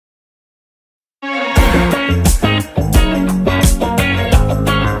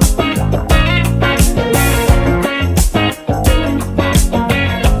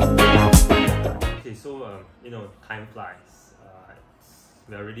Time flies.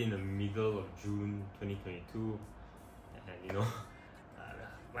 We're already in the middle of June 2022, and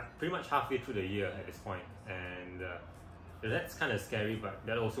pretty much halfway through the year at this point. And that's kind of scary, but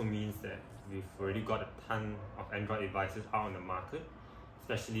that also means that we've already got a ton of Android devices out on the market,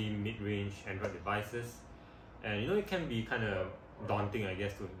 especially mid-range Android devices. And it can be kind of daunting, I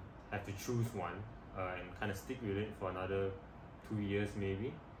guess, to have to choose one and kind of stick with it for another 2 years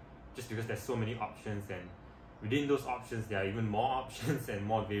maybe, just because there's so many options, and within those options there are even more options and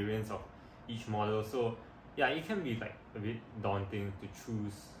more variants of each model. So yeah, it can be like a bit daunting to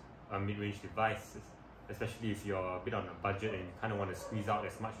choose a mid-range device, especially if you're a bit on a budget and you kind of want to squeeze out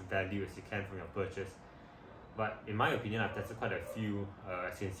as much value as you can from your purchase. But in my opinion, I've tested quite a few,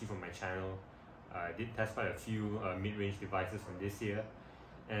 as you can see from my channel. I did test quite a few mid-range devices from this year,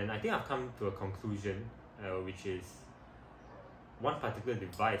 and I think I've come to a conclusion, which is one particular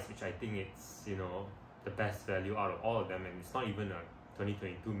device which I think it's the best value out of all of them, and it's not even a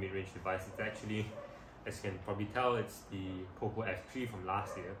 2022 mid-range device. It's actually, as you can probably tell, it's the POCO F3 from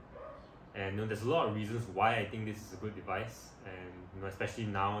last year. And there's a lot of reasons why I think this is a good device, and especially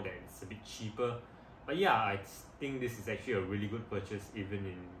now that it's a bit cheaper. But yeah, I think this is actually a really good purchase even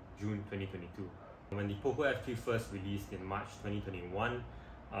in June 2022. When the POCO F3 first released in March 2021,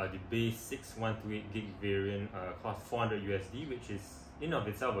 the base 6128 gig variant cost $400 USD, which is in of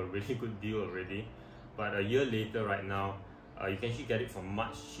itself a really good deal already. But a year later, right now, you can actually get it for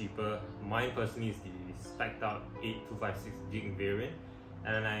much cheaper. Mine personally is the spec'd out 8256 gig variant,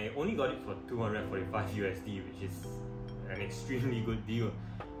 and I only got it for $245 USD, which is an extremely good deal.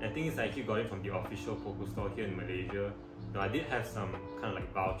 And I think I actually got it from the official POCO store here in Malaysia. Now, I did have some kind of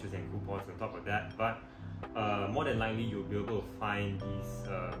like vouchers and coupons on top of that, but more than likely you'll be able to find these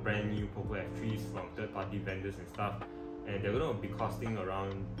brand new POCO F3s from third-party vendors and stuff, and they're going to be costing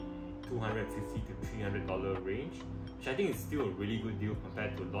around $250 to $300 range, which I think is still a really good deal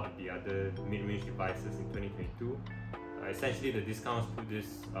compared to a lot of the other mid-range devices in 2022. Essentially, the discounts put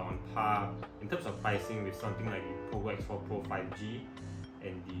this on par in terms of pricing with something like the POCO X4 Pro 5G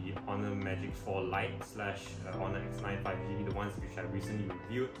and the Honor Magic 4 Lite / Honor X9 5G, the ones which I recently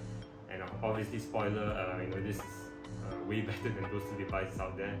reviewed. And obviously, spoiler, this is way better than those two devices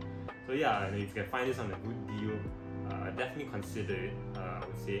out there. So yeah, if you can find this on a good deal, definitely consider it. I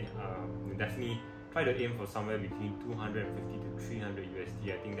would say definitely try to aim for somewhere between $250 to $300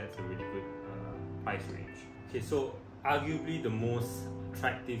 USD. I think that's a really good price range. Okay, so arguably the most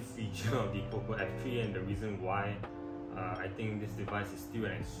attractive feature of the POCO F3, and the reason why I think this device is still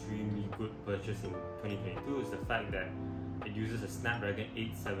an extremely good purchase in 2022, is the fact that it uses a Snapdragon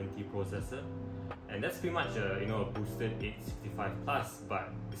 870 processor, and that's pretty much a boosted 865 plus. But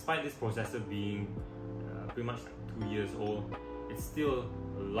despite this processor being pretty much like 2 years old, it's still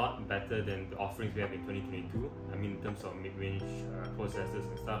a lot better than the offerings we have in 2022. I mean, in terms of mid-range processors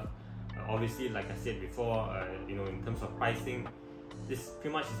and stuff. Obviously, like I said before, in terms of pricing, this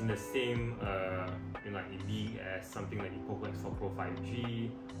pretty much is in the same league as something like the POCO X4 Pro 5G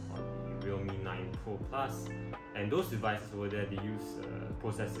or the Realme 9 Pro Plus, and those devices over there, they use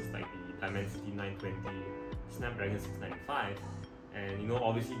processors like the Dimensity 920, Snapdragon 695, and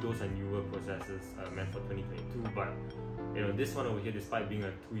obviously those are newer processors meant for 2022. But this one over here, despite being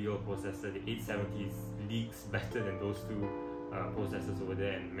a 2-year-old processor, the 870 leaks better than those two processors over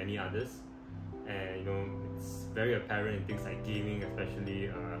there and many others. And it's very apparent in things like gaming,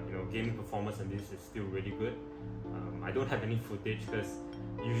 especially gaming performance on this is still really good. I don't have any footage because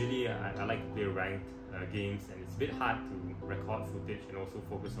usually I like to play ranked games, and it's a bit hard to record footage and also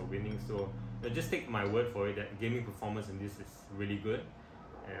focus on winning. So just take my word for it that gaming performance in this is really good.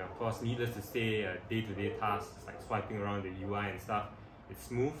 And of course, needless to say, day-to-day tasks like swiping around the UI and stuff, it's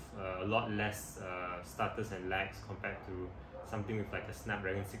smooth, a lot less stutters and lags compared to something with like a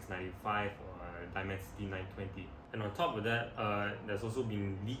Snapdragon 695 or a Dimensity 920. And on top of that, there's also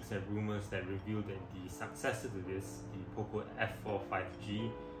been leaks and rumors that reveal that the successor to this, the POCO F4 5G,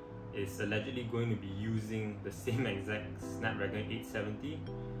 is allegedly going to be using the same exact Snapdragon 870,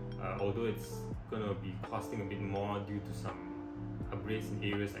 although it's going to be costing a bit more due to some upgrades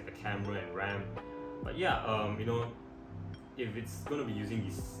in areas like the camera and RAM. But yeah, if it's going to be using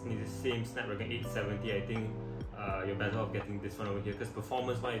the same Snapdragon 870, I think you're better off getting this one over here, because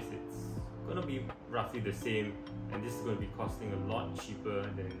performance-wise, it's going to be roughly the same, and this is going to be costing a lot cheaper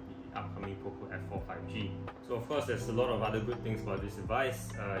than the upcoming POCO F4 5G. So of course there's a lot of other good things about this device.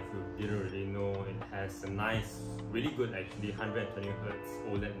 If you didn't really know, it has a nice, really good actually 120Hz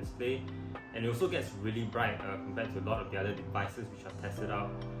OLED display, and it also gets really bright compared to a lot of the other devices which I've tested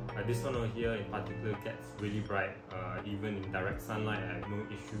out. This one over here in particular gets really bright, even in direct sunlight. I have no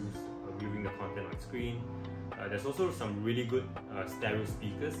issues viewing the content on screen. There's also some really good stereo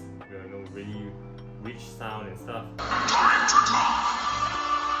speakers, really rich sound and stuff. Time to talk.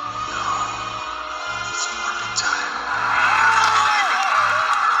 Now, it's morning time.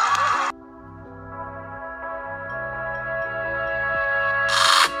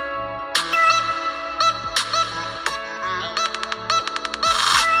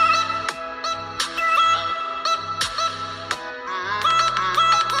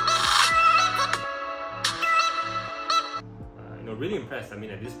 Really impressed. I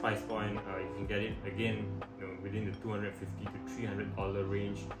mean, at this price point, you can get it again, within the $250 to $300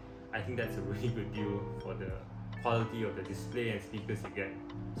 range. I think that's a really good deal for the quality of the display and speakers you get.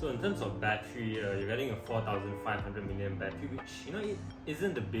 So in terms of battery, you're getting a 4,500 mAh battery, which it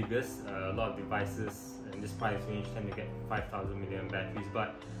isn't the biggest. A lot of devices in this price range tend to get 5,000 mAh batteries,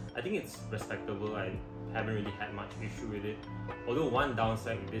 but I think it's respectable. I haven't really had much issue with it. Although one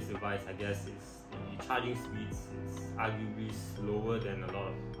downside with this device, I guess, is the charging speeds is arguably slower than a lot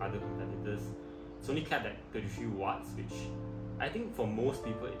of other competitors. It's only capped at 33 watts, which I think for most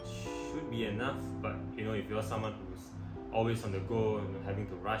people it should be enough. But if you're someone who's always on the go, having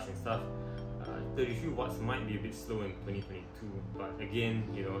to rush and stuff, 33 watts might be a bit slow in 2022. But again,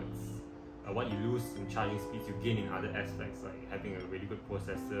 it's what you lose in charging speeds, you gain in other aspects, like having a really good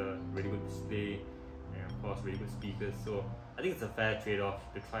processor, really good display, and of course really good speakers. So I think it's a fair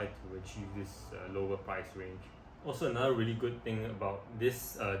trade-off to try to achieve this lower price range. Also, another really good thing about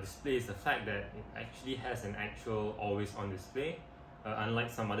this display is the fact that it actually has an actual always-on display.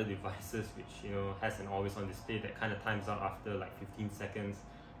 Unlike some other devices which has an always-on display that kind of times out after like 15 seconds,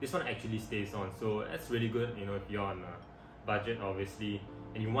 this one actually stays on. So that's really good. If you're on a budget obviously,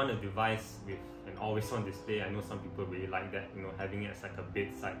 and you want a device with an always-on display. I know some people really like that, having it as like a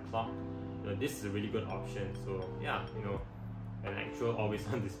bedside clock. This is a really good option. So yeah, an actual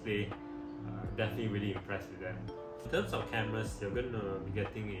always-on display, definitely really impressed with that. In terms of cameras, you're going to be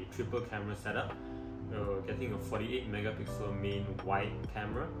getting a triple camera setup. You're getting a 48 megapixel main wide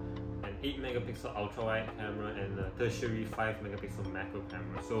camera, an 8 megapixel ultra wide camera, and a tertiary 5 megapixel macro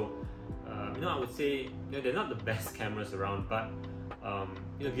camera. So I would say they're not the best cameras around, but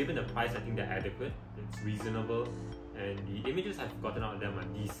given the price, I think they're adequate. It's reasonable, and the images I've gotten out of them are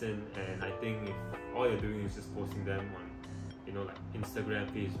decent. And I think if all you're doing is just posting them on like Instagram,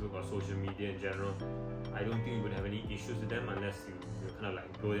 Facebook, or social media in general, I don't think you would have any issues with them unless you kind of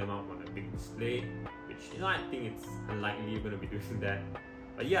like blow them out on a big display, which I think it's unlikely you're going to be doing that.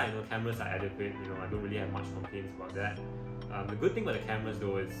 But yeah, cameras are adequate. I don't really have much complaints about that. The good thing about the cameras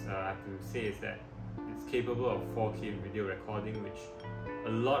though is, I have to say, is that it's capable of 4K video recording, which a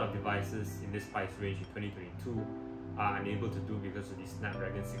lot of devices in this price range in 2022 are unable to do because of the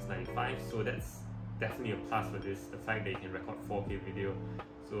Snapdragon 695. So that's definitely a plus for this, the fact that you can record 4K video.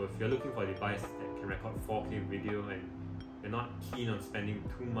 So if you're looking for a device that can record 4K video and you're not keen on spending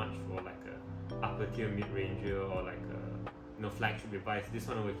too much for like a upper tier mid-ranger or like a flagship device, this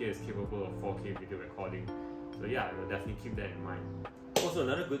one over here is capable of 4K video recording. So yeah, definitely keep that in mind. Also,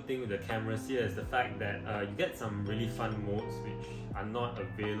 another good thing with the cameras here is the fact that you get some really fun modes which are not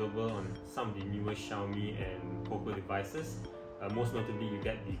available on some of the newer Xiaomi and POCO devices. Most notably, you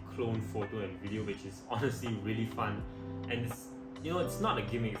get the clone photo and video, which is honestly really fun, and it's not a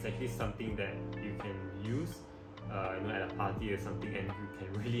gimmick. It's actually something that you can use at a party or something, and you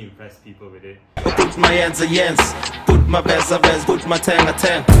can really impress people with it. Put my hands a yens, put my best a best, put my 10 a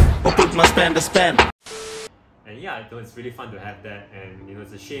 10, or put my spend a spend. And yeah, it's really fun to have that, and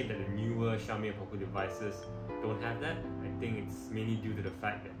it's a shame that the newer Xiaomi and POCO devices don't have that. I think it's mainly due to the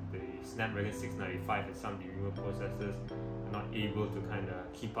fact that the Snapdragon 695 and some of the newer processors are not able to kind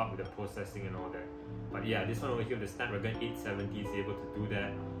of keep up with the processing and all that. But yeah, this one over here, the Snapdragon 870 is able to do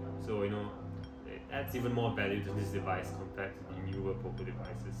that. So it adds even more value to this device compared to the newer POCO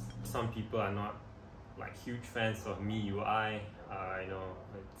devices. Some people are not like huge fans of MIUI.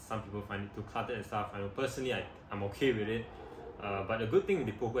 Some people find it too cluttered and stuff. I know personally I'm okay with it. But the good thing with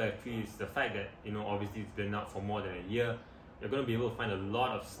the POCO F3 is the fact that obviously it's been out for more than a year. You're going to be able to find a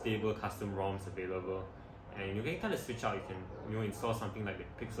lot of stable custom ROMs available, and you can kind of switch out. You can install something like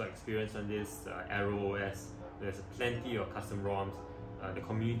the Pixel Experience on this, Arrow OS. There's plenty of custom ROMs. The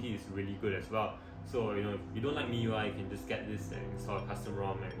community is really good as well. So if you don't like MIUI, you can just get this and install a custom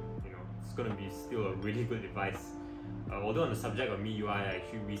ROM, and it's going to be still a really good device. Although on the subject of MIUI, I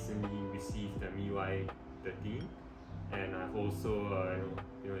actually recently received the MIUI 13, and I've also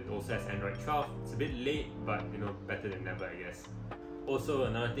it also has Android 12. It's a bit late, but better than never, I guess. Also,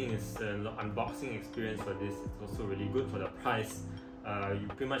 another thing is the unboxing experience for this. It's also really good for the price. You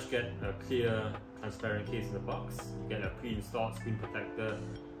pretty much get a clear, transparent case in the box. You get a pre-installed screen protector.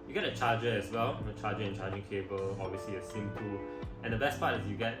 You get a charger as well, a charger and charging cable, obviously a SIM tool. And the best part is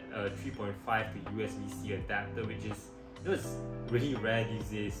you get a 3.5 to USB-C adapter, which is it's really rare these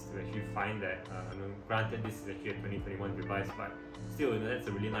days to actually find that. Granted, this is actually a 2021 device, but still, that's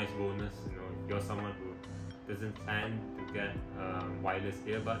a really nice bonus. If you're someone who doesn't plan to get wireless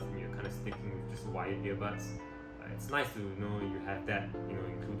earbuds and you're kind of sticking with just wired earbuds, it's nice to know you have that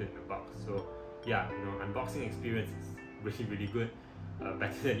included in the box. So yeah, unboxing experience is really good,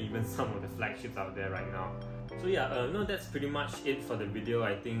 better than even some of the flagships out there right now. So yeah, that's pretty much it for the video.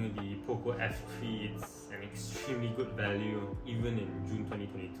 I think the POCO F3 it's an extremely good value even in June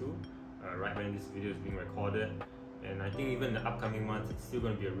 2022, right when this video is being recorded. And I think even in the upcoming months, it's still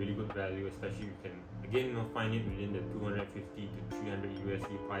going to be a really good value, especially if you can again find it within the 250 to 300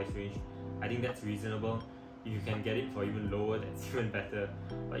 USD price range. I think that's reasonable. If you can get it for even lower, that's even better.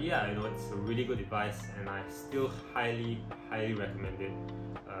 But yeah, it's a really good device, and I still highly recommend it.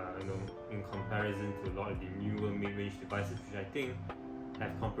 In comparison to a lot of the newer mid-range devices, which I think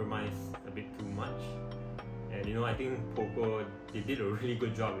have compromised a bit too much. And I think POCO, they did a really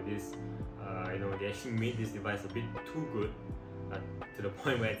good job with this. They actually made this device a bit too good, to the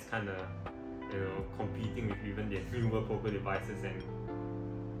point where it's kind of competing with even the newer POCO devices and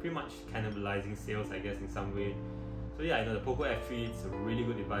pretty much cannibalizing sales, I guess, in some way. So yeah, the POCO F3 it's a really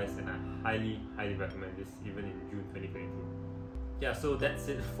good device, and I highly recommend this even in June 2022. Yeah, so that's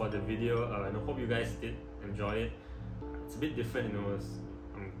it for the video, and I hope you guys did enjoy it. It's a bit different,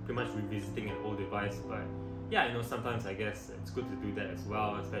 I'm pretty much revisiting an old device, but yeah, sometimes I guess it's good to do that as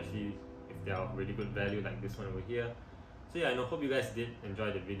well, especially if they are of really good value like this one over here. So yeah, hope you guys did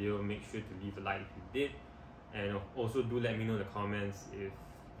enjoy the video. Make sure to leave a like if you did, and also do let me know in the comments if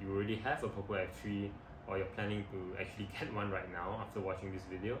you already have a POCO F3 or you're planning to actually get one right now after watching this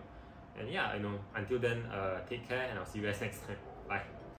video. And yeah, until then, take care, and I'll see you guys next time. Bye.